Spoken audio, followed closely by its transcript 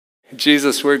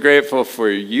Jesus, we're grateful for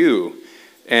you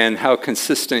and how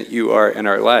consistent you are in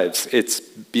our lives. It's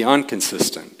beyond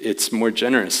consistent. It's more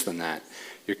generous than that.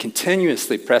 You're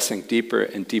continuously pressing deeper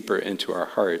and deeper into our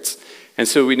hearts. And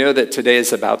so we know that today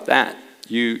is about that.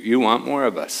 You want more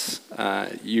of us.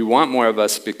 You want more of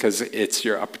us because it's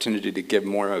your opportunity to give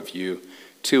more of you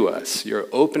to us. You're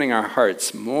opening our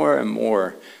hearts more and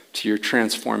more to your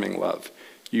transforming love.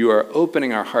 You are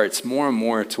opening our hearts more and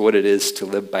more to what it is to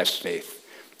live by faith.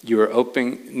 You are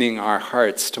opening our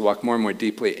hearts to walk more and more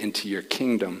deeply into your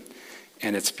kingdom,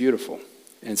 and it's beautiful.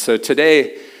 And so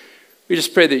today, we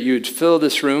just pray that you would fill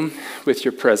this room with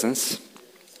your presence.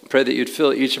 Pray that you'd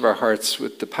fill each of our hearts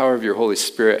with the power of your Holy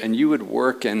Spirit, and you would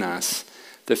work in us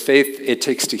the faith it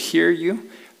takes to hear you,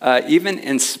 even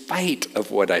in spite of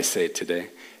what I say today,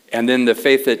 and then the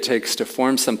faith it takes to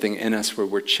form something in us where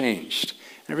we're changed.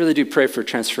 And I really do pray for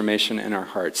transformation in our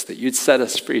hearts, that you'd set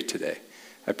us free today.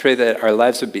 I pray that our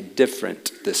lives would be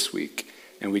different this week,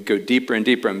 and we'd go deeper and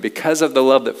deeper. And because of the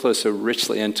love that flows so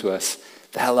richly into us,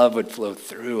 that love would flow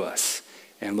through us.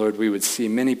 And Lord, we would see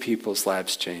many people's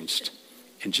lives changed.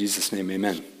 In Jesus' name,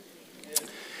 amen.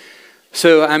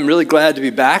 So I'm really glad to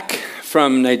be back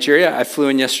from Nigeria. I flew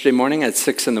in yesterday morning at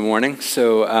 6 a.m.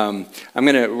 So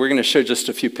we're gonna show just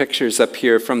a few pictures up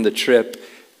here from the trip.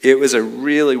 It was a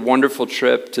really wonderful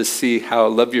trip to see how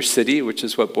Love Your City, which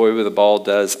is what Boy with a Ball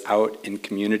does out in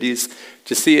communities,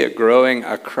 to see it growing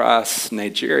across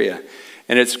Nigeria.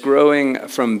 And it's growing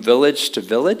from village to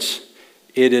village.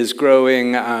 It is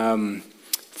growing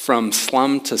from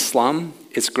slum to slum.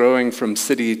 It's growing from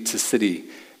city to city.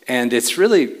 And it's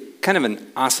really kind of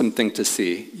an awesome thing to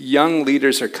see. Young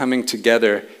leaders are coming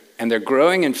together, and they're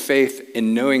growing in faith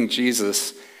in knowing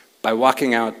Jesus by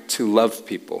walking out to love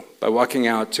people, by walking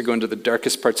out to go into the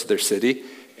darkest parts of their city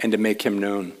and to make him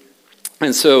known.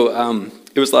 And so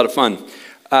it was a lot of fun.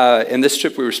 In this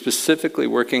trip, we were specifically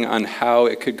working on how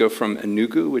it could go from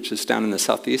Enugu, which is down in the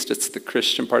southeast, it's the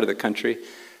Christian part of the country,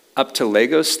 up to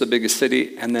Lagos, the biggest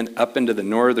city, and then up into the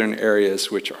northern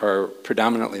areas, which are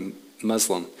predominantly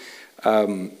Muslim.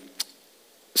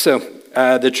 So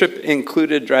the trip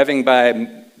included driving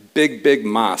by big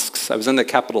mosques. I was in the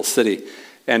capital city.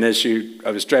 And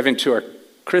I was driving to our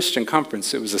Christian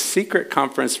conference. It was a secret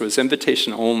conference. It was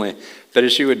invitation only. But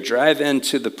as you would drive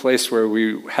into the place where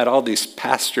we had all these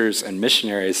pastors and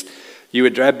missionaries, you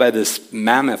would drive by this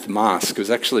mammoth mosque. It was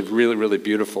actually really, really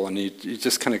beautiful, and you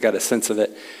just kind of got a sense of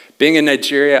it. Being in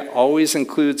Nigeria always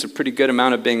includes a pretty good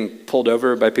amount of being pulled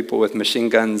over by people with machine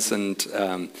guns and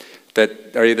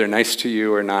that are either nice to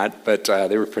you or not, but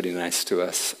they were pretty nice to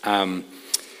us.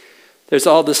 There's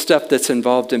all the stuff that's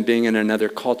involved in being in another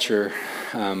culture,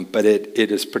 but it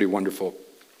is pretty wonderful.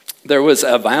 There was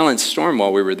a violent storm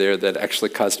while we were there that actually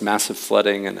caused massive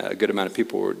flooding, and a good amount of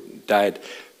people died.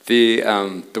 The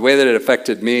way that it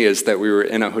affected me is that we were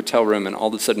in a hotel room, and all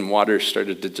of a sudden water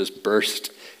started to just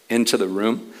burst into the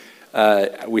room.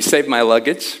 We saved my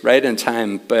luggage right in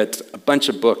time, but a bunch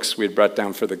of books we had brought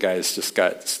down for the guys just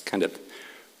got kind of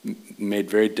made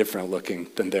very different looking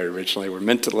than they originally were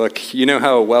meant to look. You know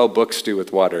how well books do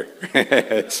with water.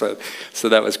 so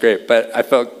that was great. But I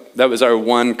felt that was our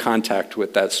one contact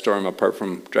with that storm, apart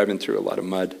from driving through a lot of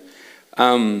mud.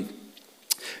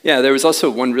 There was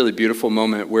also one really beautiful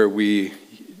moment where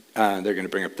they're going to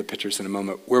bring up the pictures in a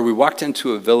moment, where we walked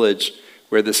into a village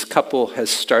where this couple has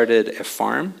started a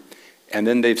farm, and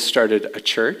then they've started a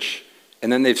church,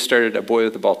 and then they've started a Boy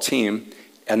with a Ball team,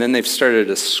 and then they've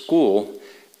started a school.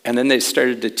 And then they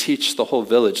started to teach the whole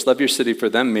village. Love Your City for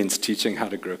them means teaching how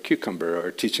to grow cucumber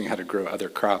or teaching how to grow other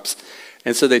crops.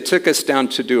 And so they took us down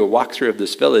to do a walkthrough of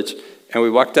this village, and we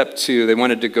walked up they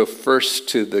wanted to go first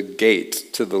to the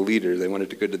gate, to the leader. They wanted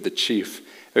to go to the chief.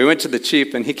 And we went to the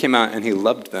chief, and he came out, and he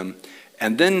loved them.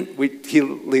 And then he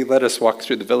let us walk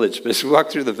through the village. But as we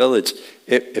walked through the village,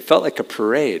 it felt like a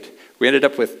parade. We ended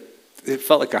up it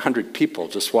felt like 100 people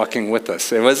just walking with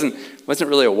us. It wasn't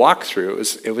really a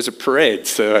walkthrough. It was a parade.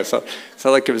 So I felt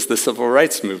like it was the civil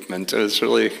rights movement. It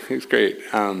was great.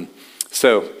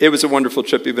 So it was a wonderful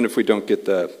trip, even if we don't get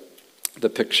the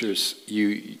pictures.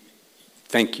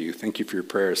 Thank you for your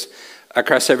prayers.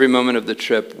 Across every moment of the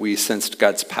trip, we sensed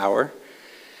God's power,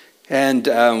 and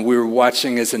we were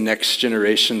watching as the next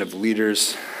generation of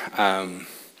leaders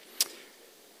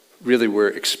really were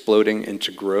exploding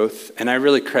into growth. And I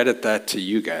really credit that to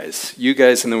you guys.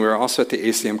 And then we were also at the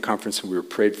ACM conference, and we were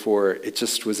prayed for. It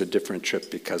just was a different trip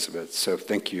because of it. So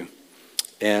thank you.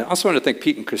 And I also want to thank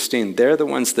Pete and Christine. They're the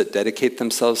ones that dedicate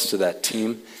themselves to that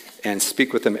team and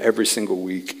speak with them every single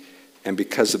week. And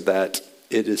because of that,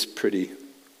 it is pretty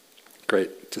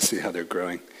great to see how they're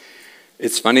growing.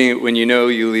 It's funny, when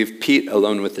you leave Pete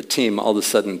alone with the team, all of a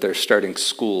sudden they're starting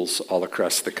schools all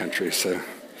across the country. So,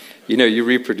 you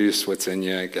reproduce what's in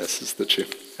you, I guess, is the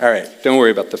truth. All right, don't worry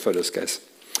about the photos, guys.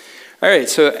 All right,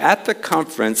 so at the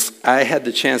conference, I had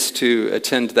the chance to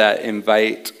attend that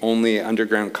invite-only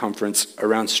underground conference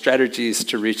around strategies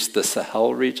to reach the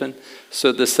Sahel region.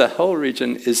 So the Sahel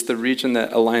region is the region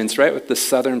that aligns right with the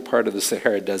southern part of the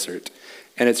Sahara Desert.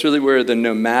 And it's really where the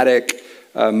nomadic,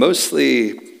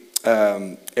 mostly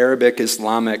Arabic,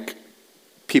 Islamic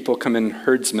people come in,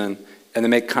 herdsmen, and they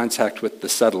make contact with the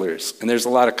settlers. And there's a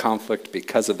lot of conflict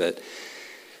because of it.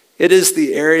 It is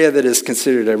the area that is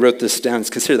considered, I wrote this down,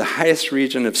 it's considered the highest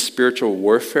region of spiritual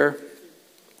warfare,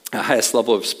 the highest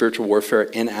level of spiritual warfare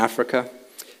in Africa.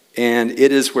 And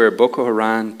it is where Boko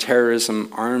Haram, terrorism,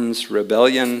 arms,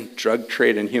 rebellion, drug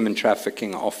trade, and human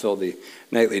trafficking all fill the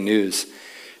nightly news.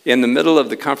 In the middle of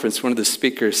the conference, one of the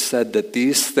speakers said that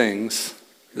these things,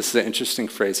 this is an interesting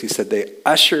phrase, he said they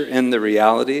usher in the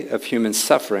reality of human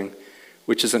suffering,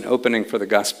 which is an opening for the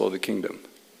gospel of the kingdom.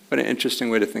 What an interesting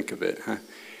way to think of it, huh?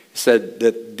 He said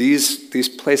that these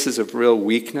places of real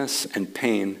weakness and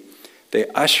pain, they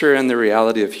usher in the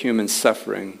reality of human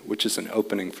suffering, which is an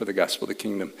opening for the gospel of the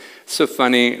kingdom. It's so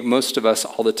funny, most of us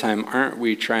all the time, aren't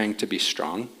we trying to be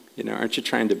strong? Aren't you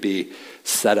trying to be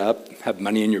set up, have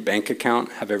money in your bank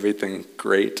account, have everything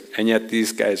great? And yet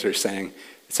these guys are saying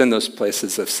it's in those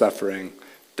places of suffering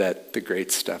that the great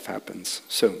stuff happens.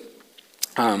 So,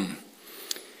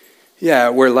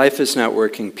 where life is not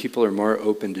working, people are more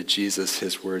open to Jesus,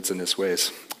 his words, and his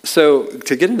ways. So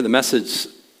to get into the message,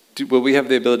 will we have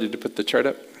the ability to put the chart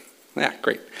up? Yeah,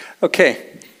 great.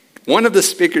 Okay, one of the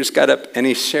speakers got up and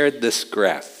he shared this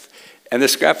graph. And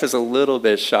this graph is a little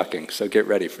bit shocking, so get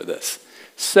ready for this.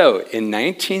 So in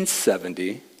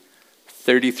 1970,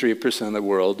 33% of the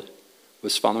world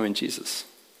was following Jesus.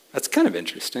 That's kind of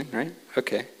interesting, right?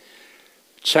 Okay.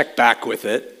 Check back with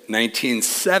it.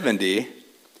 1970,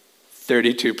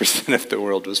 32% of the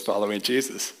world was following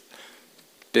Jesus.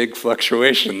 Big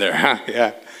fluctuation there, huh?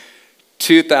 Yeah.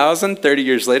 2000, 30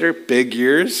 years later, big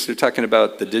years. You're talking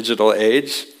about the digital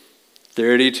age.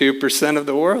 32% of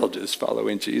the world is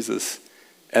following Jesus.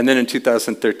 And then in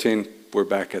 2013, we're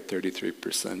back at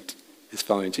 33% is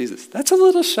following Jesus. That's a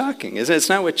little shocking, isn't it? It's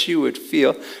not what you would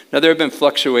feel. Now, there have been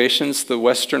fluctuations. The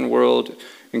Western world,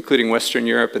 including Western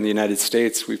Europe and the United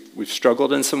States, we've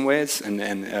struggled in some ways, and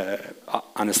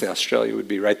honestly, Australia would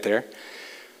be right there.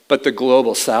 But the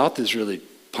global South is really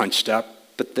punched up.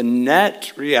 But the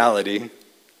net reality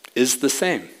is the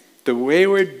same. The way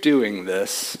we're doing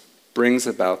this brings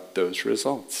about those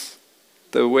results.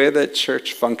 The way that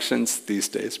church functions these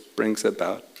days brings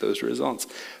about those results.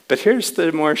 But here's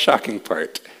the more shocking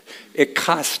part. It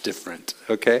costs different,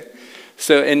 okay?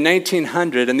 So in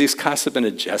 1900, and these costs have been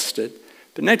adjusted,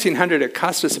 but in 1900, it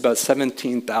cost us about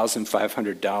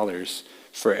 $17,500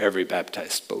 for every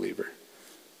baptized believer.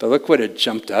 But look what it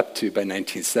jumped up to by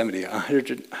 1970,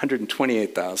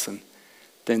 $128,000,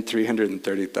 then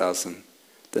 $330,000,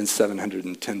 then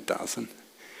 $710,000.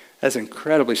 That's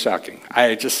incredibly shocking.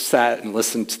 I just sat and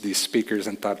listened to these speakers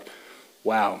and thought,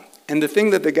 wow. And the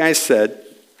thing that the guy said,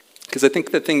 because I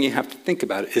think the thing you have to think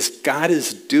about is God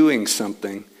is doing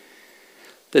something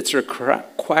that's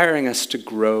requiring us to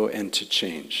grow and to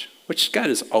change, which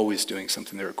God is always doing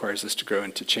something that requires us to grow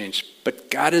and to change. But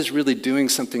God is really doing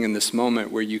something in this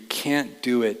moment where you can't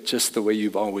do it just the way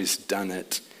you've always done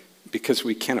it because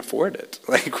we can't afford it.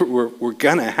 Like we're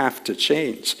going to have to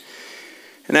change.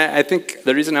 And I think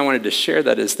the reason I wanted to share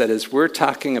that is as we're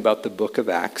talking about the book of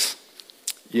Acts,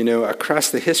 across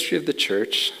the history of the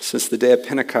church, since the day of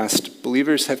Pentecost,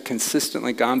 believers have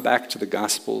consistently gone back to the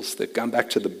Gospels. They've gone back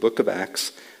to the book of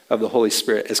Acts of the Holy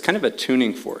Spirit as kind of a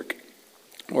tuning fork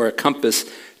or a compass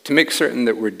to make certain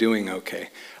that we're doing okay.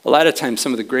 A lot of times,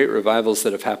 some of the great revivals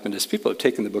that have happened is people have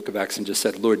taken the book of Acts and just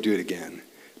said, Lord, do it again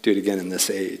in this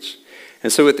age.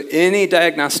 And so with any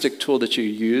diagnostic tool that you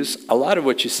use, a lot of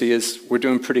what you see is we're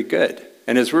doing pretty good.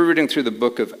 And as we're reading through the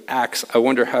book of Acts, I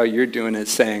wonder how you're doing it,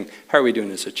 saying, how are we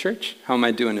doing as a church? How am I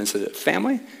doing as a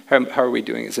family? How are we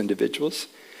doing as individuals?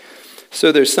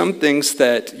 So there's some things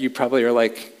that you probably are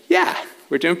like, yeah,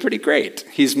 we're doing pretty great.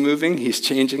 He's moving, he's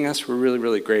changing us. We're really,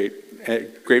 really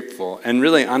grateful. And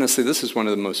really, honestly, this is one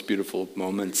of the most beautiful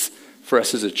moments for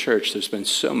us as a church. There's been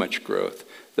so much growth.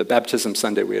 The baptism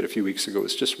Sunday we had a few weeks ago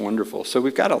was just wonderful. So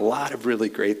we've got a lot of really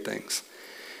great things.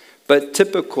 But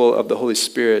typical of the Holy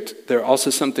Spirit, there are also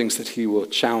some things that he will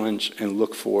challenge and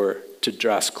look for to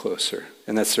draw us closer.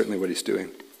 And that's certainly what he's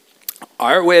doing.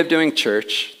 Our way of doing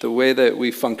church, the way that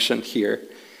we function here,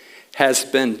 has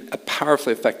been a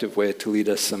powerfully effective way to lead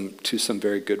us to some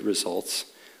very good results.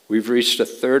 We've reached a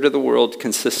third of the world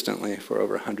consistently for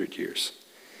over 100 years.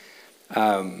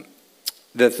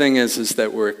 The thing is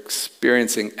that we're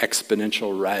experiencing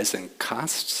exponential rise in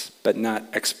costs, but not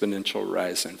exponential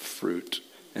rise in fruit.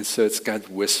 And so it's God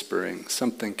whispering,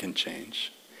 something can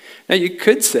change. Now you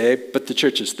could say, but the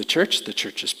church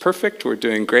is perfect, we're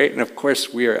doing great, and of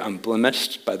course we are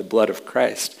unblemished by the blood of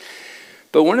Christ.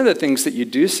 But one of the things that you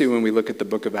do see when we look at the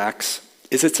book of Acts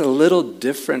is it's a little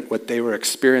different what they were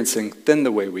experiencing than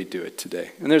the way we do it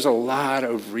today. And there's a lot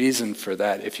of reason for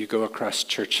that if you go across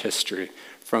church history,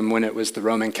 from when it was the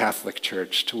Roman Catholic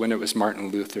Church, to when it was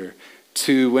Martin Luther,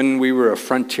 to when we were a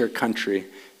frontier country,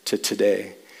 to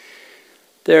today.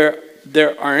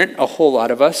 There aren't a whole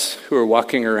lot of us who are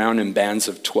walking around in bands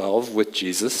of 12 with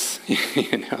Jesus.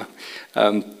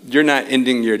 You're not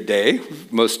ending your day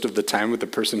most of the time with the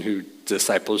person who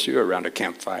disciples you around a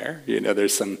campfire.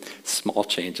 There's some small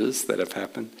changes that have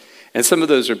happened. And some of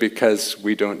those are because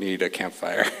we don't need a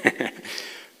campfire.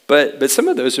 But some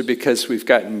of those are because we've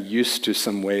gotten used to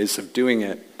some ways of doing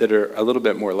it that are a little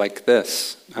bit more like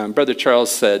this. Brother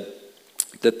Charles said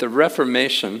that the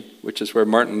Reformation, which is where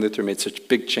Martin Luther made such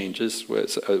big changes,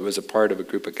 was a part of a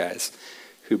group of guys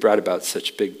who brought about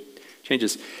such big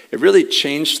changes. It really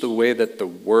changed the way that the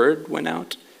word went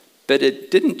out, but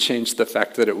it didn't change the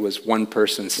fact that it was one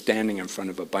person standing in front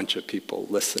of a bunch of people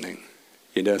listening.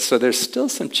 So there's still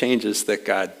some changes that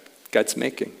God's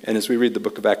making. And as we read the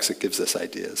book of Acts, it gives us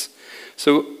ideas.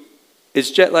 So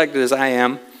as jet lagged as I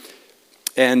am,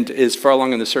 and as far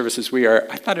along in the service as we are,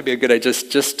 I thought it'd be a good idea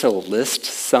just to list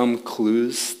some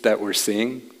clues that we're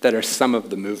seeing that are some of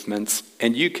the movements.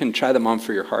 And you can try them on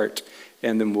for your heart,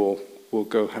 and then we'll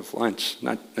go have lunch.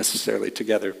 Not necessarily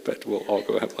together, but we'll all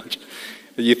go have lunch.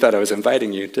 You thought I was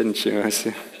inviting you, didn't you? I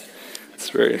see. It's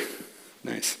very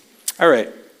nice. All right.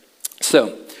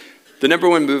 So the number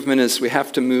one movement is we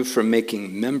have to move from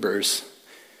making members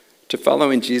to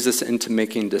following Jesus into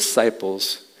making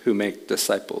disciples who make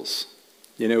disciples.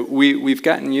 We've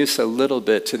gotten used a little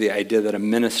bit to the idea that a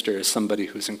minister is somebody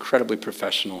who's incredibly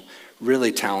professional,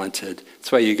 really talented.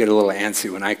 That's why you get a little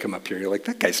antsy when I come up here. You're like,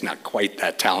 that guy's not quite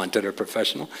that talented or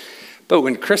professional. But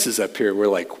when Chris is up here, we're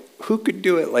like, who could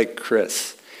do it like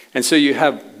Chris? And so you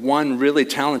have one really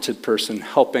talented person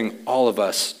helping all of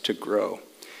us to grow.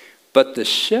 But the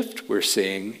shift we're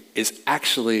seeing is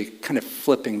actually kind of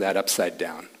flipping that upside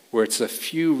down, where it's a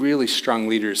few really strong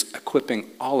leaders equipping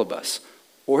all of us,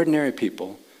 ordinary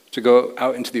people, to go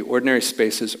out into the ordinary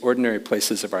spaces, ordinary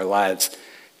places of our lives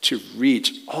to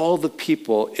reach all the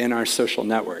people in our social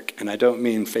network. And I don't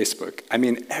mean Facebook. I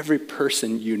mean every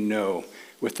person you know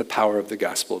with the power of the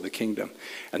gospel of the kingdom.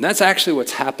 And that's actually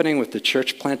what's happening with the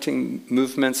church planting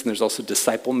movements, and there's also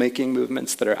disciple-making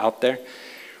movements that are out there.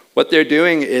 What they're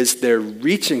doing is they're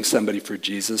reaching somebody for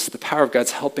Jesus. The power of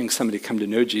God's helping somebody come to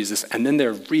know Jesus, and then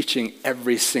they're reaching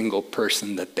every single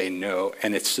person that they know,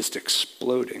 and it's just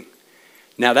exploding.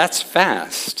 Now that's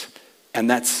fast, and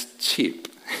that's cheap.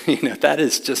 That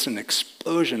is just an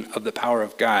explosion of the power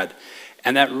of God.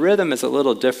 And that rhythm is a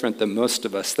little different than most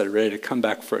of us that are ready to come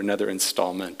back for another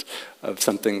installment of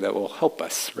something that will help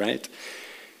us, right?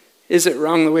 Is it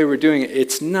wrong the way we're doing it?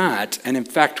 It's not. And in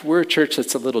fact, we're a church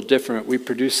that's a little different. We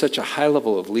produce such a high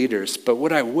level of leaders. But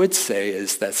what I would say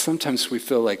is that sometimes we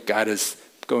feel like God is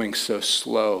going so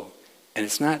slow. And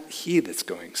it's not he that's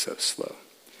going so slow.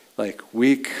 Like,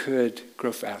 we could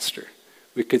grow faster.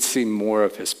 We could see more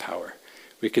of his power.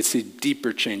 We could see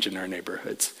deeper change in our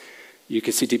neighborhoods. You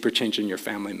could see deeper change in your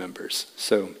family members.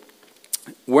 So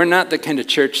we're not the kind of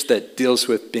church that deals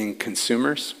with being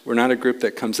consumers. We're not a group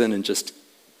that comes in and just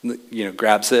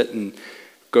grabs it and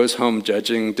goes home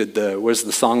judging, was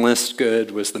the song list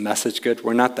good? Was the message good?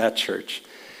 We're not that church.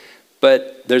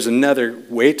 But there's another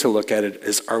way to look at it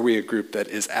is, are we a group that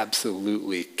is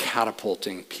absolutely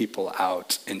catapulting people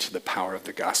out into the power of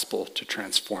the gospel to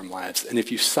transform lives? And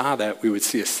if you saw that, we would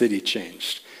see a city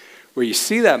changed. Where you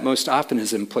see that most often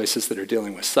is in places that are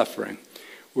dealing with suffering.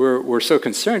 We're so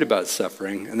concerned about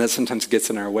suffering, and that sometimes gets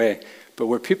in our way. But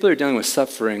where people are dealing with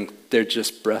suffering, they're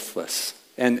just breathless.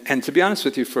 And to be honest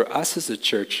with you, for us as a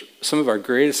church, some of our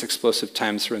greatest explosive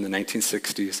times were in the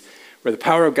 1960s, where the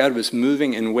power of God was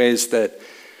moving in ways that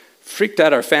freaked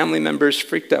out our family members,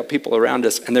 freaked out people around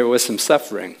us, and there was some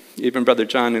suffering. Even Brother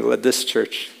John, who led this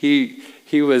church, he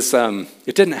was,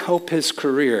 it didn't help his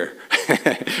career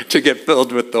to get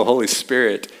filled with the Holy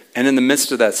Spirit. And in the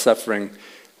midst of that suffering,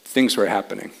 things were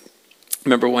happening. I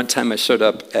remember one time I showed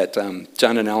up at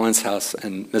John and Ellen's house,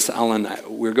 and Miss Ellen,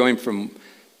 we were going from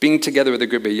being together with a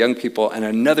group of young people, and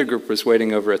another group was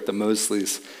waiting over at the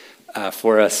Mosleys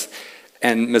for us.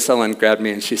 And Miss Ellen grabbed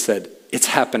me and she said, "It's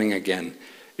happening again.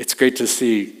 it's great to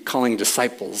see calling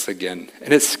disciples again.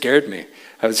 And it scared me.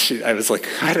 I was like,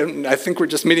 I think we're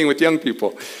just meeting with young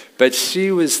people. But she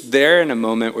was there in a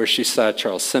moment where she saw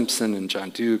Charles Simpson and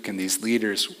John Duke and these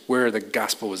leaders where the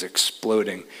gospel was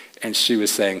exploding. And she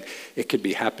was saying, it could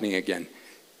be happening again.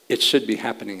 It should be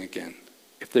happening again.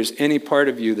 If there's any part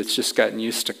of you that's just gotten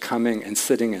used to coming and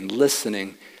sitting and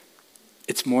listening,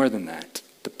 it's more than that.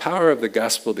 The power of the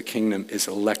gospel of the kingdom is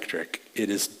electric. It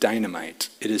is dynamite.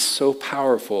 It is so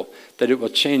powerful that it will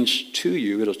change to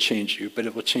you, it'll change you, but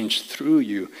it will change through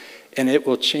you, and it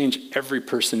will change every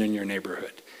person in your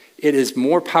neighborhood. It is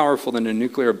more powerful than a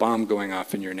nuclear bomb going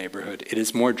off in your neighborhood. It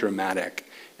is more dramatic.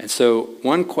 And so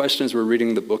one question as we're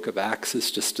reading the book of Acts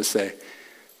is just to say,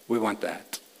 we want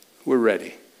that. We're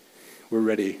ready. We're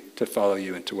ready to follow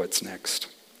you into what's next.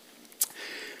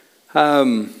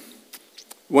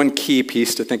 One key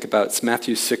piece to think about is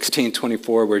Matthew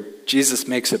 16:24, where Jesus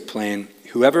makes it plain,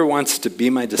 whoever wants to be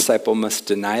my disciple must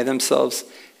deny themselves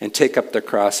and take up their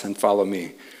cross and follow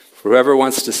me. For whoever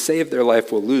wants to save their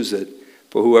life will lose it,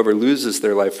 but whoever loses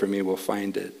their life for me will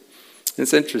find it.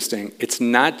 It's interesting. It's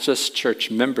not just church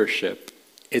membership.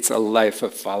 It's a life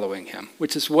of following him,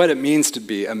 which is what it means to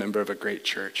be a member of a great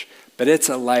church. But it's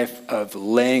a life of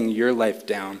laying your life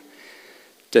down,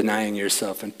 denying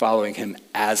yourself, and following him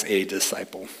as a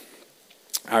disciple.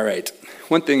 All right.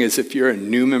 One thing is, if you're a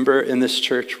new member in this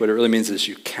church, what it really means is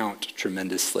you count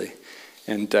tremendously.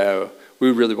 And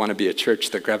we really want to be a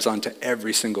church that grabs onto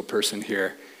every single person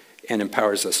here and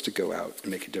empowers us to go out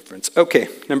and make a difference. Okay,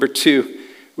 number 2,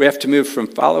 we have to move from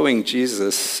following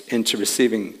Jesus into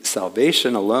receiving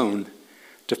salvation alone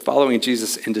to following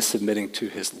Jesus into submitting to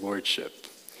his lordship.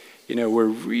 You know, we're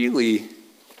really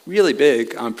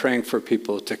big on praying for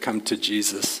people to come to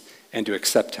Jesus and to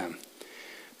accept him.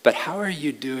 But how are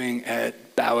you doing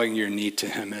at bowing your knee to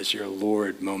him as your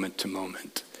Lord moment to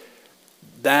moment?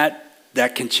 That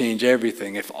can change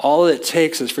everything. If all it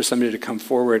takes is for somebody to come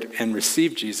forward and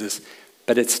receive Jesus,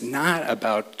 but it's not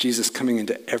about Jesus coming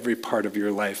into every part of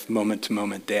your life moment to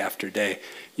moment, day after day,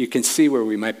 you can see where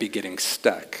we might be getting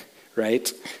stuck,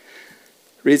 right?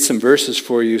 Read some verses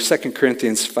for you. 2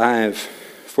 Corinthians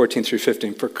 5:14 through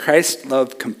 15. For Christ's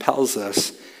love compels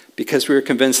us, because we are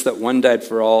convinced that one died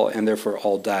for all, and therefore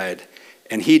all died.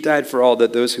 And he died for all,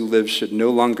 that those who live should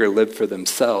no longer live for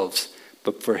themselves,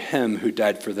 but for him who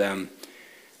died for them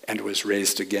and was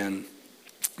raised again.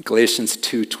 Galatians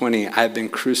 2:20, I've been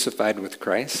crucified with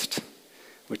Christ,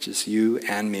 which is you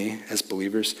and me as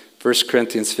believers. 1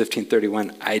 Corinthians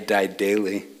 15:31, I die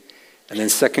daily. And then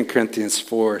 2 Corinthians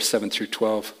 4:7 through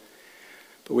 12.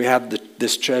 But we have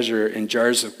this treasure in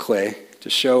jars of clay to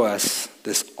show us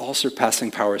this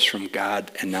all-surpassing power is from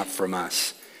God and not from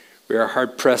us. We are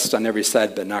hard-pressed on every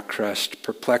side but not crushed,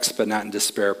 perplexed but not in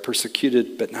despair,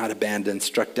 persecuted but not abandoned,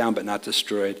 struck down but not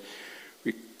destroyed.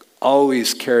 We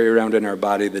always carry around in our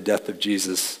body the death of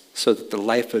Jesus, so that the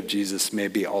life of Jesus may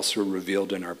be also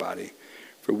revealed in our body.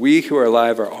 For we who are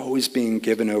alive are always being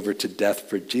given over to death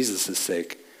for Jesus'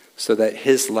 sake, so that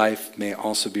his life may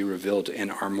also be revealed in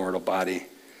our mortal body.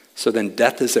 So then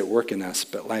death is at work in us,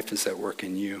 but life is at work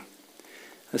in you.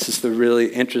 This is the really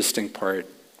interesting part,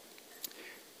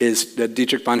 is that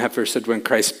Dietrich Bonhoeffer said when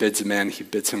Christ bids a man, he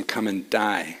bids him come and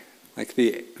die. Like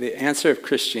the answer of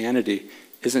Christianity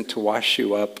isn't to wash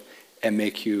you up and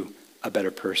make you a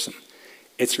better person.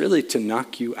 It's really to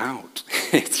knock you out.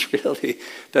 It's really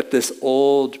that this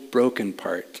old broken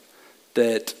part,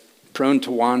 that prone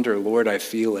to wander, Lord, I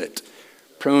feel it,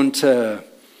 prone to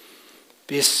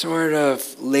be sort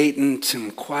of latent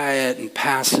and quiet and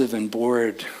passive and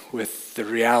bored with the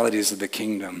realities of the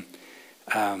kingdom.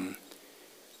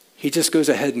 He just goes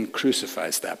ahead and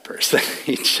crucifies that person.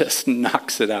 He just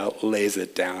knocks it out, lays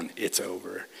it down, it's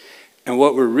over. And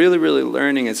what we're really, really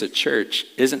learning as a church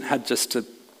isn't how just to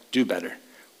do better.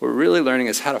 What we're really learning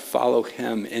is how to follow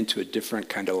him into a different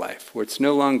kind of life, where it's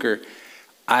no longer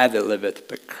I that liveth,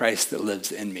 but Christ that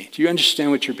lives in me. Do you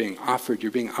understand what you're being offered?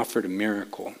 You're being offered a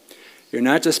miracle. You're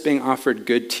not just being offered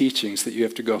good teachings that you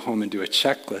have to go home and do a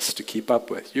checklist to keep up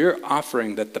with. You're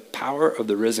offering that the power of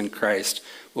the risen Christ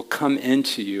will come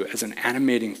into you as an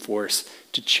animating force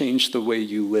to change the way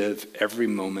you live every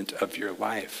moment of your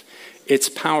life. It's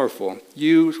powerful.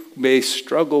 You may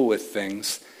struggle with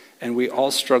things, and we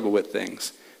all struggle with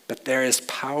things, but there is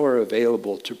power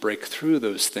available to break through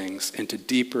those things into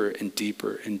deeper and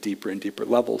deeper and deeper and deeper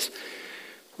levels.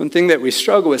 One thing that we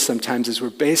struggle with sometimes is we're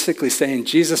basically saying,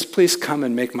 Jesus, please come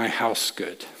and make my house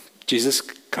good. Jesus,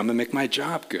 come and make my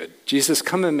job good. Jesus,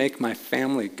 come and make my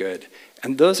family good.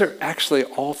 And those are actually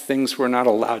all things we're not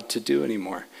allowed to do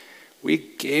anymore. We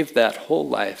gave that whole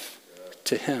life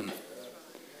to him.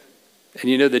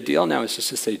 And the deal now is just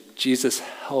to say, Jesus,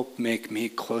 help make me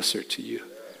closer to you.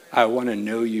 I want to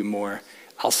know you more.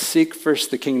 I'll seek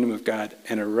first the kingdom of God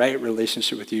and a right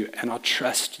relationship with you, and I'll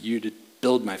trust you to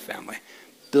build my family,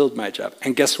 build my job.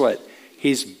 And guess what?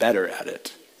 He's better at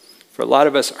it. For a lot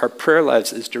of us, our prayer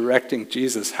lives is directing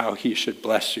Jesus how he should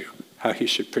bless you, how he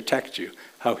should protect you,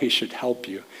 how he should help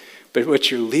you. But what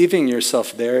you're leaving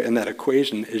yourself there in that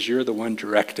equation is you're the one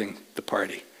directing the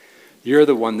party. You're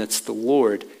the one that's the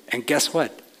Lord. And guess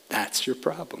what? That's your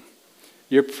problem.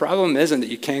 Your problem isn't that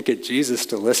you can't get Jesus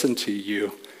to listen to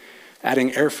you,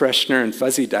 adding air freshener and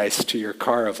fuzzy dice to your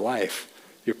car of life.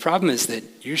 Your problem is that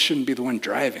you shouldn't be the one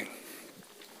driving.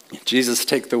 Jesus,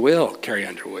 take the wheel, Carrie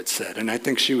Underwood said. And I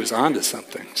think she was onto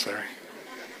something. Sorry.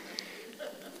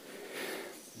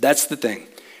 That's the thing.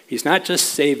 He's not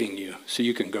just saving you so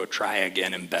you can go try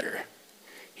again and better.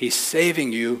 He's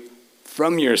saving you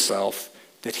from yourself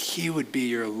that he would be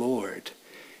your Lord.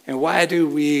 And why do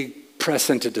we press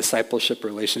into discipleship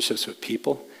relationships with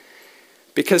people?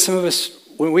 Because some of us,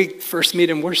 when we first meet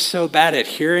him, we're so bad at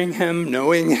hearing him,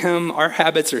 knowing him. Our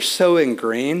habits are so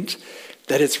ingrained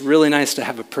that it's really nice to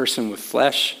have a person with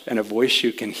flesh and a voice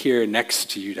you can hear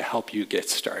next to you to help you get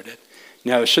started.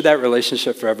 Now, should that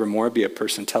relationship forevermore be a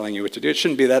person telling you what to do? It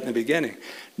shouldn't be that in the beginning.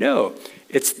 No,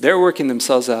 it's they're working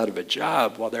themselves out of a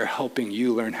job while they're helping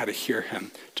you learn how to hear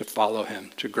him, to follow him,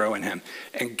 to grow in him.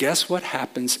 And guess what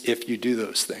happens if you do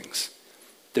those things?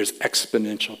 There's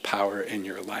exponential power in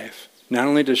your life. Not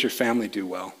only does your family do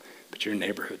well, but your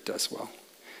neighborhood does well.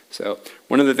 So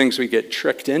one of the things we get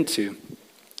tricked into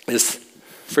is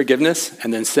forgiveness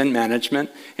and then sin management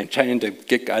and trying to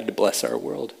get God to bless our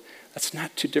world. That's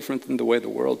not too different than the way the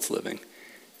world's living.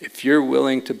 If you're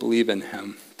willing to believe in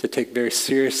him, to take very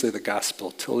seriously the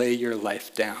gospel, to lay your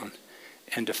life down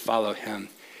and to follow him,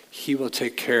 he will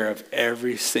take care of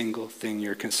every single thing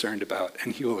you're concerned about,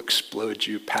 and he will explode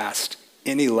you past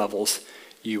any levels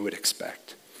you would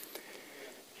expect.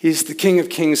 He's the King of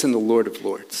Kings and the Lord of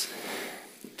Lords.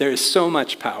 There is so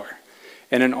much power.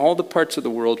 And in all the parts of the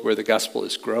world where the gospel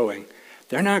is growing,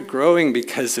 they're not growing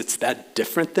because it's that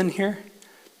different than here.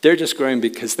 They're just growing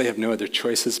because they have no other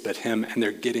choices but him, and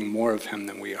they're getting more of him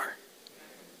than we are.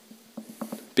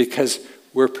 Because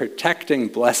we're protecting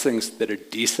blessings that are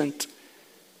decent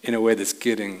in a way that's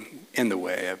getting in the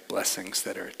way of blessings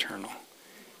that are eternal.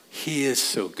 He is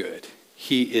so good.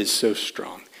 He is so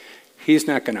strong. He's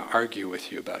not going to argue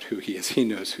with you about who he is. He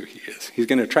knows who he is. He's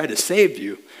going to try to save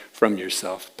you from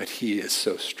yourself, but he is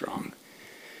so strong.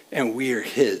 And we are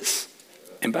his.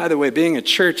 And by the way, being a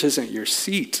church isn't your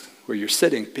seat where you're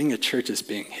sitting. Being a church is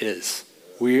being his.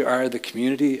 We are the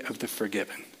community of the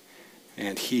forgiven.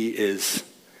 And he is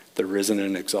the risen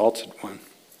and exalted one.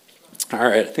 All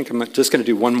right, I think I'm just going to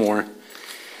do one more.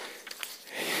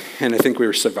 And I think we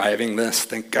were surviving this.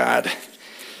 Thank God.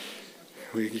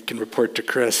 We can report to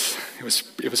Chris. It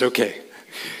was okay.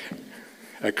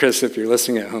 Chris, if you're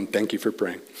listening at home, thank you for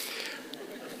praying.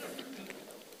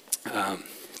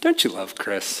 Don't you love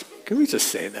Chris? Can we just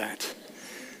say that?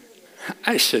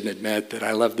 I shouldn't admit that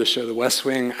I love the show The West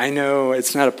Wing. I know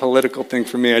it's not a political thing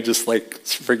for me. I just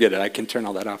forget it. I can turn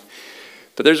all that off.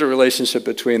 But there's a relationship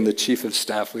between the chief of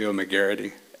staff, Leo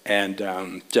McGarity,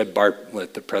 and Jeb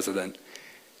Bartlett, the president.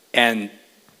 And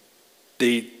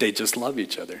they just love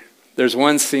each other. There's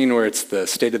one scene where it's the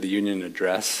State of the Union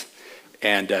address,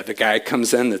 and the guy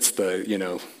comes in that's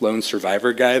the lone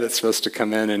survivor guy that's supposed to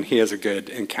come in, and he has a good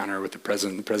encounter with the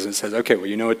president. The president says, okay, well,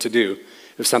 you know what to do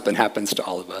if something happens to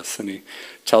all of us. And he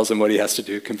tells him what he has to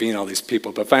do, convene all these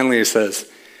people. But finally he says,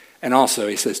 do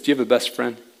you have a best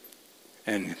friend?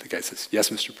 And the guy says, yes,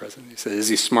 Mr. President. He said, is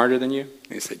he smarter than you?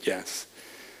 And he said, yes.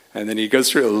 And then he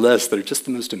goes through a list that are just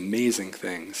the most amazing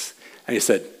things. And he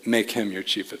said, make him your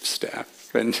chief of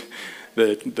staff. And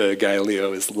the guy,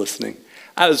 Leo, is listening.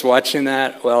 I was watching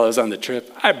that while I was on the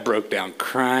trip. I broke down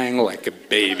crying like a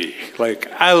baby.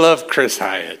 I love Chris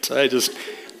Hyatt.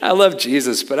 I love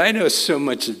Jesus, but I know so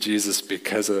much of Jesus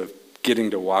because of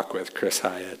getting to walk with Chris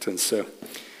Hyatt. And so,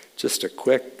 just a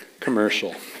quick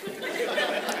commercial.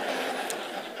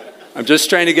 I'm just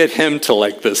trying to get him to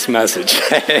like this message.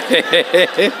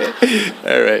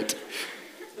 All right.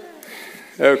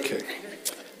 Okay.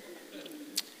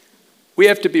 We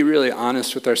have to be really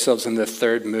honest with ourselves in the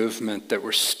third movement that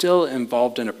we're still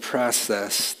involved in a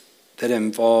process that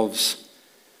involves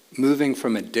moving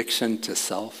from addiction to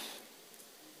self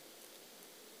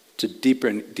to deeper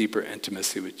and deeper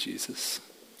intimacy with Jesus.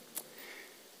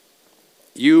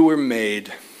 You were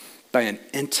made by an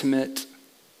intimate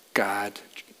God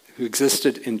who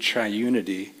existed in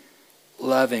triunity,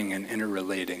 loving and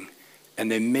interrelating.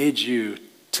 And they made you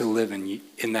to live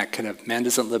in that kind of, man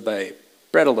doesn't live by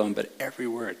bread alone, but every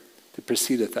word that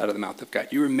proceedeth out of the mouth of God.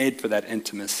 You were made for that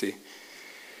intimacy.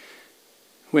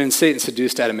 When Satan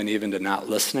seduced Adam and Eve into not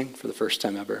listening for the first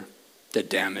time ever, the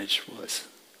damage was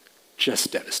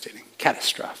just devastating,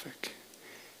 catastrophic.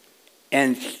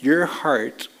 And your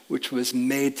heart, which was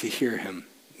made to hear him,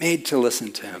 made to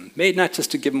listen to him, made not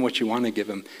just to give him what you want to give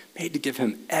him, made to give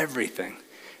him everything.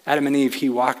 Adam and Eve, he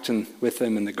walked with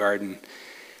them in the garden.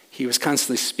 He was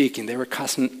constantly speaking. They were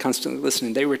constantly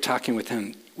listening. They were talking with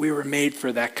him. We were made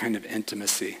for that kind of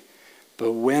intimacy.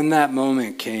 But when that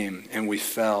moment came and we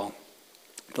fell,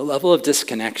 the level of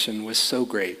disconnection was so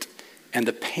great and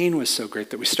the pain was so great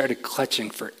that we started clutching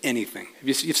for anything.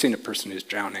 You've seen a person who's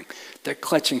drowning. They're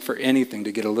clutching for anything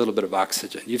to get a little bit of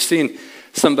oxygen. You've seen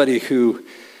somebody who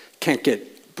can't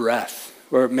get breath,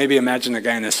 or maybe imagine a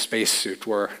guy in a spacesuit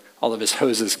where all of his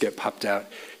hoses get popped out.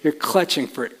 You're clutching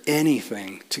for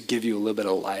anything to give you a little bit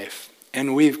of life.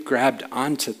 And we've grabbed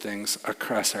onto things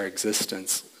across our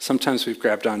existence. Sometimes we've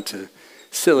grabbed onto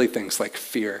silly things like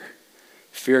fear.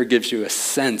 Fear gives you a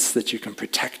sense that you can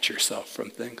protect yourself from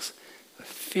things. But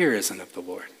fear isn't of the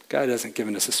Lord. God hasn't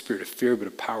given us a spirit of fear, but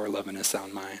of power, love, and a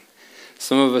sound mind.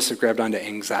 Some of us have grabbed onto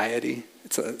anxiety.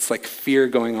 It's like fear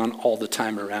going on all the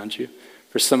time around you.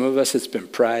 For some of us, it's been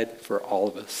pride. For all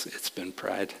of us, it's been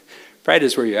pride. Pride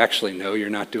is where you actually know you're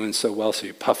not doing so well, so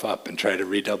you puff up and try to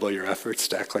redouble your efforts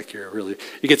to act like you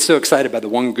get so excited by the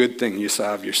one good thing you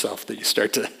saw of yourself that you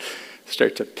start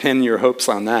to pin your hopes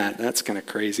on that. That's kind of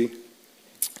crazy.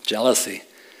 Jealousy.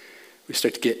 We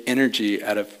start to get energy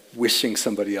out of wishing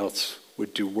somebody else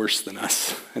would do worse than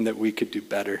us and that we could do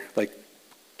better. Like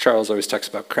Charles always talks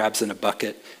about crabs in a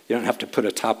bucket. You don't have to put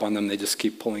a top on them. They just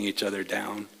keep pulling each other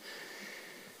down.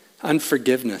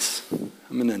 Unforgiveness.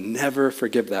 I'm going to never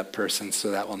forgive that person,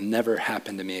 so that will never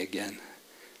happen to me again.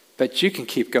 But you can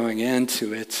keep going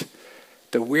into it.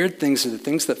 The weird things are the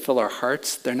things that fill our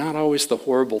hearts. They're not always the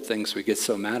horrible things we get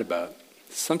so mad about.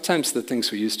 Sometimes the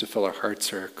things we use to fill our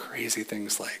hearts are crazy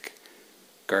things like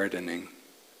gardening.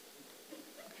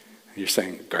 You're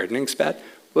saying gardening's bad?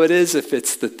 Well, it is if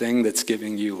it's the thing that's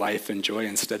giving you life and joy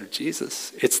instead of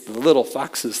Jesus. It's the little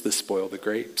foxes that spoil the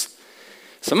grapes.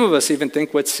 Some of us even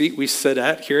think what seat we sit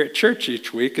at here at church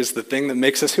each week is the thing that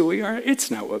makes us who we are. It's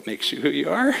not what makes you who you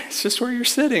are. It's just where you're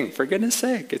sitting, for goodness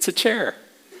sake. It's a chair.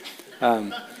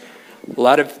 A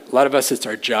lot of us, it's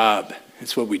our job.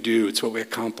 It's what we do. It's what we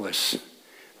accomplish.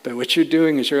 But what you're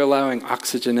doing is you're allowing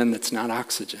oxygen in that's not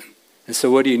oxygen. And so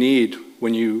what do you need?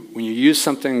 When you use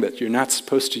something that you're not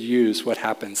supposed to use, what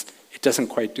happens? It doesn't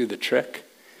quite do the trick.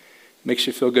 It makes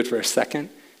you feel good for a second.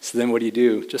 So then what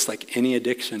do? Just like any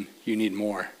addiction, you need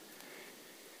more.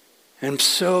 And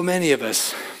so many of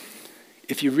us,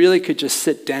 if you really could just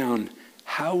sit down,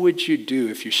 how would you do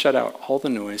if you shut out all the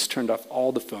noise, turned off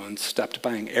all the phones, stopped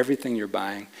buying everything you're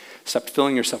buying, stopped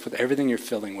filling yourself with everything you're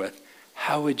filling with?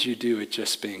 How would you do it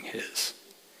just being his?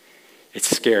 It's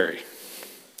scary.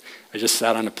 I just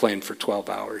sat on a plane for 12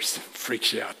 hours.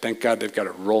 Freaks you out. Thank God they've got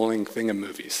a rolling thing of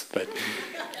movies. But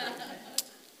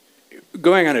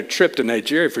going on a trip to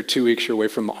Nigeria for 2 weeks, you're away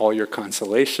from all your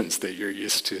consolations that you're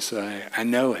used to. So I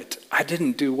know it. I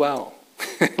didn't do well.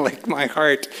 Like my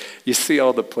heart, you see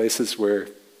all the places where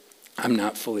I'm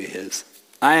not fully his.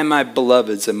 I am my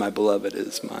beloved's and my beloved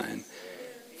is mine.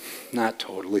 Not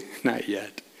totally, not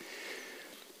yet.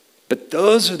 But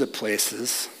those are the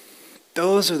places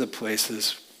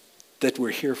that we're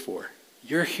here for.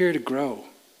 You're here to grow.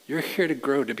 You're here to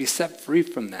grow, to be set free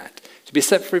from that, to be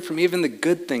set free from even the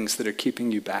good things that are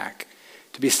keeping you back,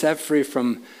 to be set free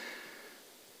from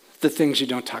the things you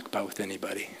don't talk about with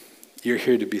anybody. You're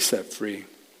here to be set free.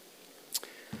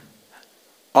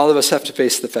 All of us have to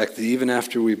face the fact that even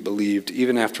after we've believed,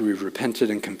 even after we've repented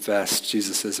and confessed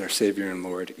Jesus is our Savior and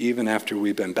Lord, even after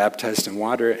we've been baptized in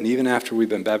water, and even after we've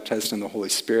been baptized in the Holy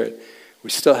Spirit, we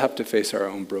still have to face our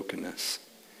own brokenness.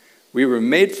 We were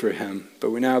made for him,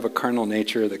 but we now have a carnal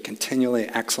nature that continually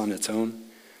acts on its own,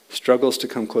 struggles to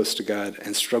come close to God,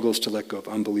 and struggles to let go of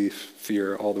unbelief,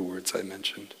 fear, all the words I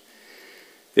mentioned.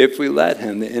 If we let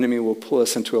him, the enemy will pull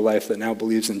us into a life that now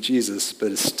believes in Jesus,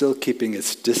 but is still keeping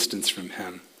its distance from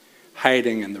him,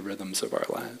 hiding in the rhythms of our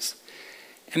lives.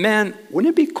 And man,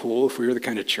 wouldn't it be cool if we were the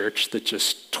kind of church that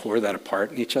just tore that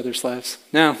apart in each other's lives?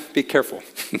 Now, be careful.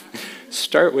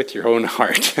 Start with your own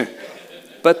heart.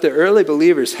 But the early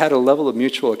believers had a level of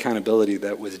mutual accountability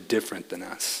that was different than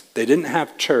us. They didn't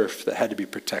have turf that had to be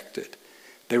protected.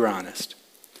 They were honest.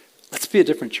 Let's be a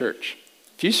different church.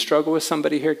 If you struggle with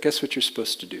somebody here, guess what you're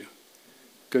supposed to do?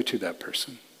 Go to that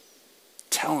person.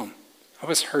 Tell them, I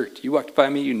was hurt. You walked by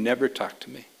me, you never talked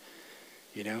to me.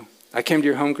 You know, I came to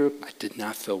your home group, I did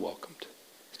not feel welcomed.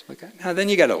 Like that. Now then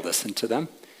you got to listen to them.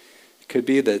 Could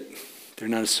be that they're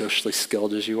not as socially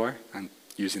skilled as you are. I'm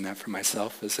using that for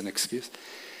myself as an excuse.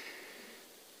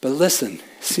 But listen,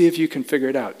 see if you can figure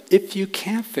it out. If you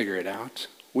can't figure it out,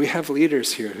 we have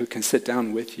leaders here who can sit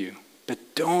down with you.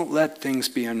 But don't let things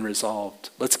be unresolved.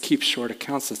 Let's keep short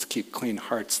accounts. Let's keep clean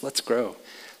hearts. Let's grow.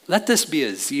 Let this be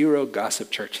a zero gossip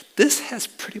church. This has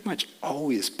pretty much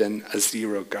always been a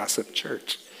zero gossip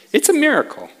church. It's a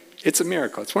miracle. It's a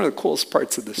miracle. It's one of the coolest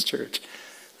parts of this church.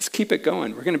 Let's keep it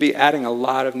going. We're going to be adding a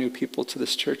lot of new people to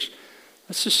this church.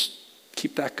 Let's just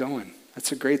keep that going.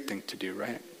 That's a great thing to do,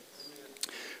 right?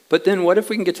 But then what if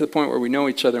we can get to the point where we know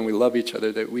each other and we love each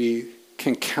other, that we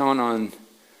can count on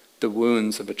the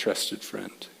wounds of a trusted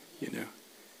friend,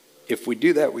 If we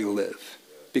do that, we live.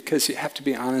 Because you have to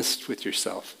be honest with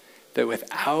yourself that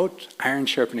without iron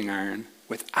sharpening iron,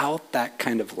 without that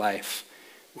kind of life,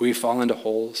 we fall into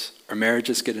holes, our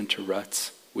marriages get into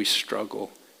ruts, we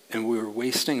struggle, and we're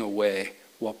wasting away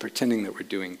while pretending that we're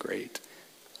doing great.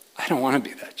 I don't want to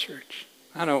be that church.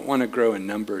 I don't want to grow in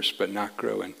numbers, but not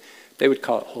grow in, they would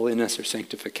call it holiness or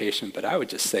sanctification, but I would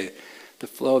just say the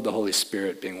flow of the Holy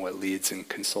Spirit being what leads and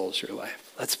consoles your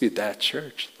life. Let's be that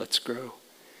church. Let's grow.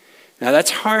 Now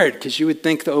that's hard because you would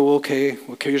think, okay,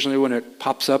 occasionally when it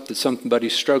pops up that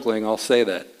somebody's struggling, I'll say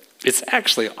that. It's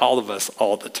actually all of us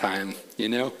all the time,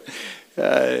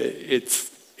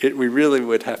 We really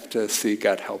would have to see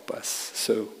God help us.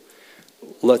 So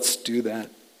let's do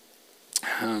that.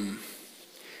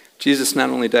 Jesus not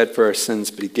only died for our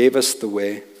sins, but he gave us the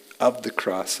way of the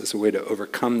cross as a way to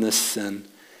overcome this sin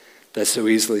that so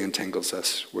easily entangles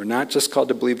us. We're not just called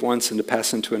to believe once and to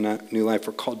pass into a new life.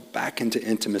 We're called back into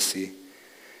intimacy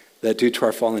that, due to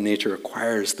our fallen nature,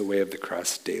 requires the way of the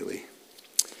cross daily.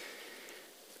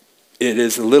 It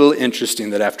is a little interesting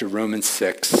that after Romans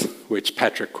 6, which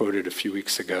Patrick quoted a few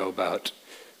weeks ago about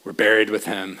we're buried with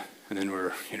him and then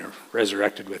we're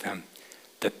resurrected with him,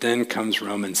 that then comes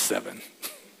Romans 7.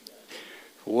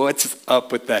 What's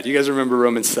up with that? You guys remember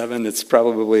Romans 7? You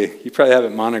probably have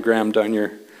it monogrammed on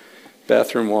your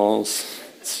bathroom walls.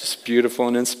 It's just beautiful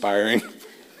and inspiring.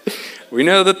 We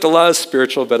know that the law is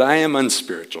spiritual, but I am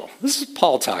unspiritual. This is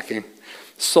Paul talking.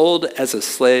 Sold as a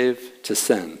slave to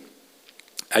sin.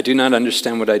 I do not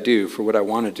understand what I do, for what I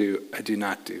want to do, I do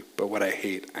not do, but what I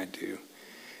hate, I do.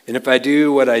 And if I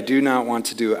do what I do not want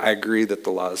to do, I agree that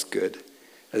the law is good,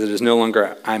 as it is no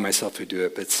longer I myself who do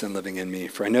it, but sin living in me.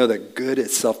 For I know that good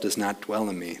itself does not dwell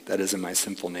in me, that is in my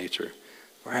sinful nature.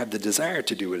 For I have the desire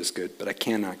to do what is good, but I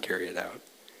cannot carry it out.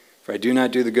 For I do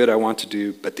not do the good I want to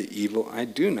do, but the evil I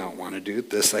do not want to do,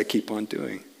 this I keep on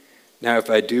doing. Now if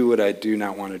I do what I do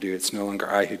not want to do, it's no longer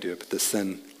I who do it, but the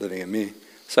sin living in me.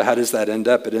 So how does that end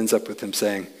up? It ends up with him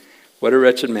saying, what a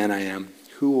wretched man I am.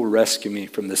 Who will rescue me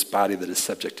from this body that is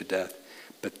subject to death?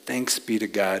 But thanks be to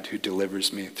God who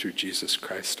delivers me through Jesus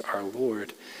Christ our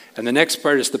Lord. And the next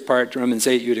part is the part, Romans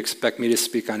 8, you'd expect me to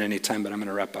speak on any time, but I'm going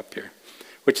to wrap up here,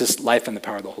 which is life and the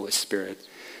power of the Holy Spirit.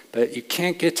 But you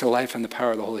can't get to life and the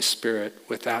power of the Holy Spirit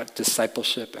without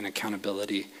discipleship and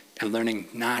accountability and learning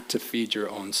not to feed your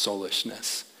own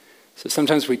soulishness. So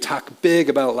sometimes we talk big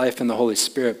about life and the Holy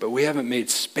Spirit, but we haven't made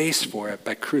space for it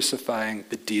by crucifying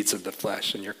the deeds of the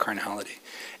flesh and your carnality.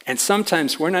 And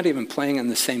sometimes we're not even playing in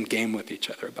the same game with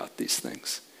each other about these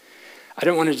things. I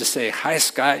don't want to just say, hi,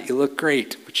 Scott, you look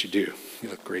great, which you do. You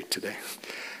look great today.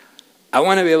 I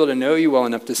want to be able to know you well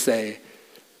enough to say,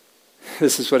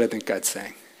 this is what I think God's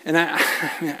saying. And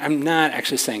I'm not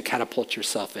actually saying catapult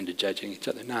yourself into judging each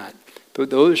other, not.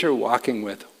 But those you're walking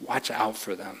with, watch out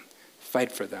for them,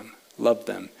 fight for them, love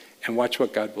them, and watch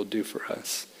what God will do for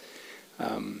us.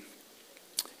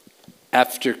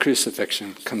 After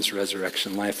crucifixion comes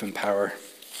resurrection, life and power.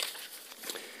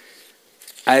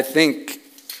 I think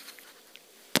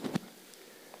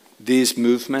these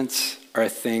movements are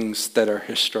things that are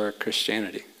historic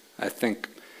Christianity. I think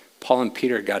Paul and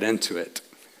Peter got into it.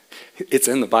 It's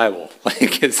in the Bible.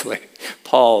 It's like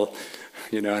Paul,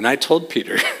 and I told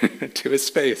Peter to his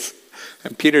face.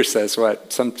 And Peter says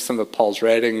what? Some of Paul's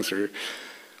writings are a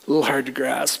little hard to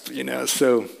grasp,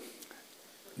 So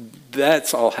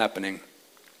that's all happening.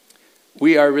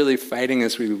 We are really fighting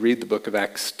as we read the book of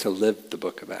Acts to live the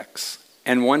book of Acts.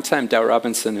 And one time, Dow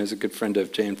Robinson, who's a good friend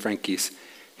of Jay and Frankie's,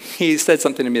 he said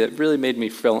something to me that really made me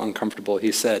feel uncomfortable.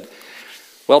 He said,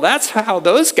 well, that's how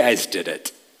those guys did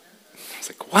it. I was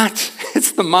like, what?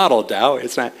 It's the model, Dow.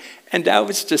 It's not. And Dow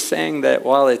was just saying that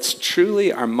while it's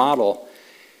truly our model,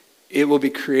 it will be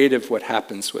creative what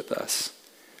happens with us.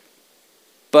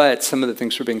 But some of the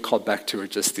things we're being called back to are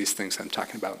just these things I'm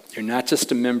talking about. You're not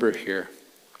just a member here.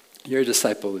 You're a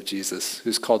disciple of Jesus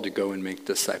who's called to go and make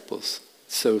disciples.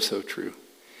 So, so true.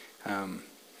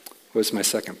 What was my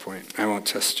second point? I won't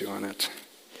test you on it.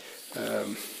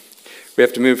 We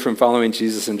have to move from following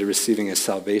Jesus into receiving his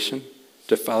salvation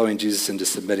to following Jesus into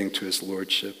submitting to his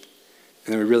lordship.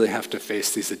 And then we really have to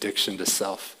face these addiction to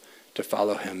self to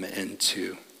follow him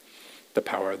into the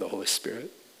power of the Holy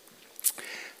Spirit.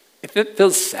 If it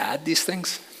feels sad, these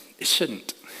things, it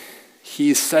shouldn't.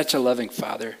 He's such a loving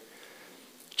Father.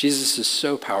 Jesus is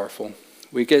so powerful.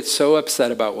 We get so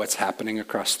upset about what's happening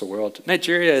across the world.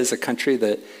 Nigeria is a country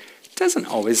that doesn't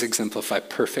always exemplify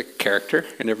perfect character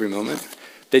in every moment.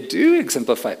 They do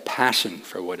exemplify passion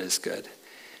for what is good.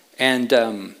 And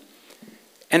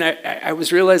I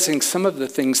was realizing some of the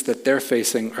things that they're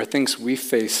facing are things we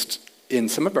faced in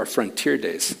some of our frontier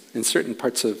days. In certain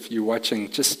parts of you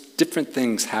watching just different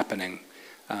things happening.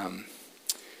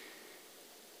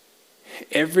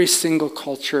 Every single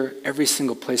culture, every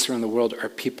single place around the world are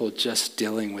people just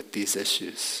dealing with these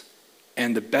issues.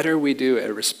 And the better we do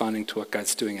at responding to what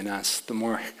God's doing in us, the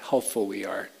more helpful we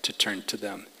are to turn to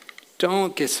them.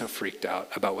 Don't get so freaked out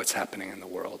about what's happening in the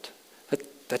world.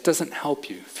 That doesn't help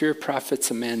you. Fear profits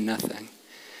a man nothing.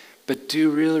 But do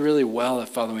really, really well at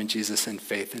following Jesus in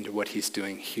faith into what he's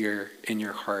doing here in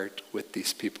your heart with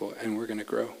these people, and we're going to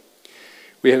grow.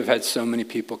 We have had so many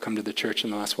people come to the church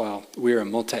in the last while. We are a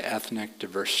multi-ethnic,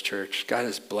 diverse church. God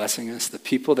is blessing us. The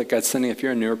people that God's sending, if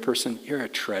you're a newer person, you're a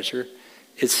treasure.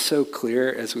 It's so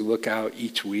clear as we look out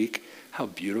each week how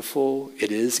beautiful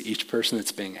it is, each person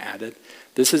that's being added.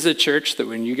 This is a church that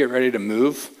when you get ready to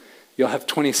move, you'll have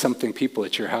 20-something people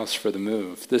at your house for the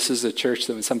move. This is a church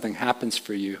that when something happens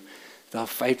for you, they'll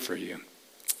fight for you.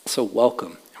 So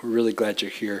welcome. We're really glad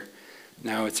you're here.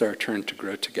 Now it's our turn to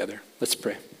grow together. Let's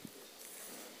pray.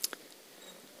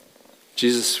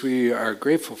 Jesus, we are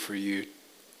grateful for you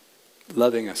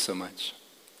loving us so much.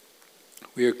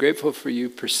 We are grateful for you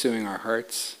pursuing our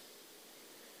hearts.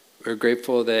 We're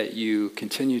grateful that you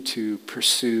continue to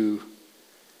pursue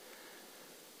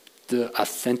the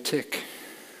authentic,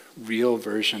 real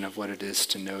version of what it is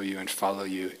to know you and follow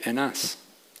you in us.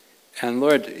 And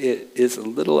Lord, it is a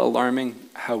little alarming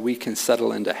how we can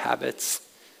settle into habits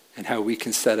and how we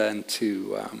can set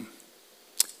into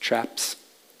traps.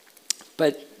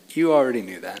 But you already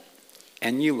knew that,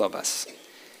 and you love us.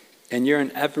 And you're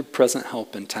an ever-present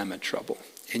help in time of trouble.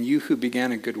 And you who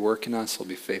began a good work in us will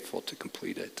be faithful to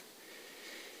complete it.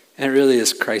 And it really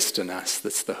is Christ in us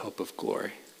that's the hope of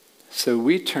glory. So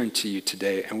we turn to you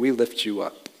today and we lift you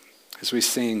up. As we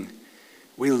sing,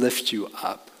 we lift you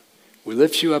up. We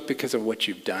lift you up because of what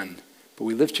you've done, but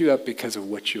we lift you up because of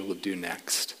what you will do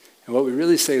next. And what we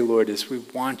really say, Lord, is we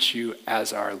want you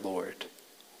as our Lord.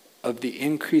 Of the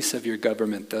increase of your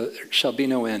government, there shall be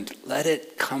no end. Let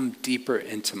it come deeper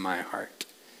into my heart.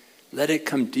 Let it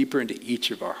come deeper into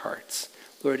each of our hearts.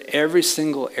 Lord, every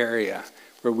single area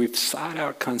where we've sought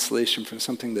out consolation from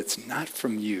something that's not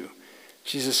from you,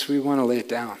 Jesus, we want to lay it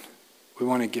down. We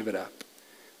want to give it up.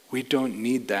 We don't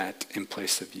need that in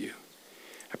place of you.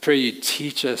 I pray you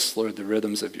teach us, Lord, the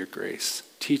rhythms of your grace.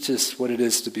 Teach us what it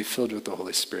is to be filled with the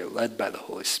Holy Spirit, led by the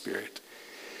Holy Spirit.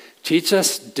 Teach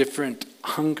us different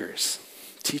hungers.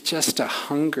 Teach us to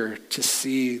hunger to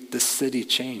see the city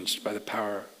changed by the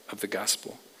power of the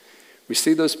gospel. We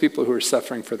see those people who are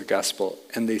suffering for the gospel,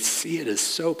 and they see it as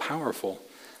so powerful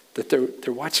that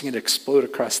they're watching it explode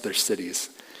across their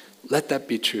cities. Let that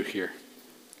be true here.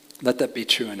 Let that be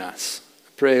true in us. I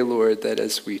pray, Lord, that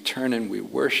as we turn and we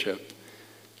worship,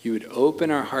 you would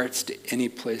open our hearts to any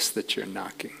place that you're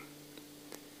knocking.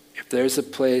 If there's a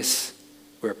place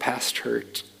where past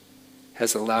hurt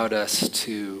has allowed us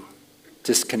to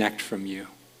disconnect from you,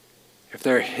 if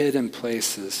there are hidden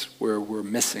places where we're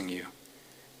missing you,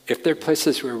 if there are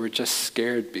places where we're just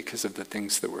scared because of the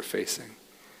things that we're facing,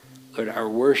 Lord, our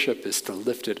worship is to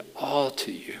lift it all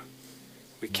to you.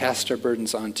 We cast our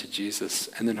burdens onto Jesus.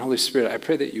 And then, Holy Spirit, I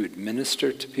pray that you would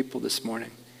minister to people this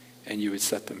morning and you would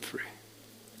set them free.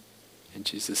 In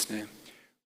Jesus' name.